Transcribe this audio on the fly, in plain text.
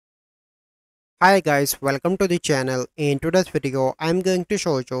Hi guys, welcome to the channel. In today's video, I'm going to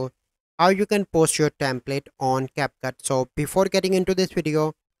show you how you can post your template on Capcut. So before getting into this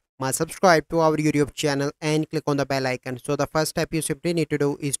video, must subscribe to our YouTube channel and click on the bell icon. So the first step you simply need to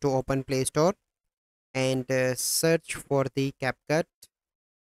do is to open Play Store and search for the Capcut.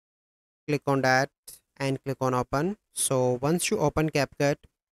 Click on that and click on open. So once you open Capcut,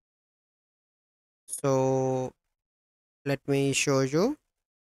 so let me show you.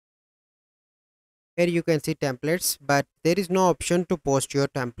 Here you can see templates, but there is no option to post your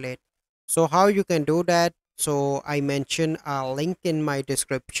template. So how you can do that? So I mentioned a link in my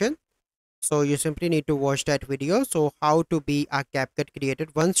description. So you simply need to watch that video. So how to be a CapCut creator.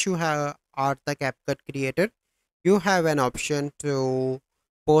 Once you are the CapCut creator, you have an option to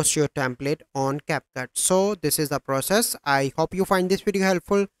post your template on CapCut. So this is the process. I hope you find this video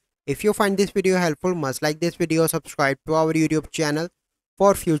helpful. If you find this video helpful, must like this video, subscribe to our YouTube channel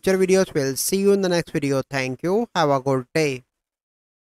for future videos. We'll see you in the next video. Thank you. Have a good day.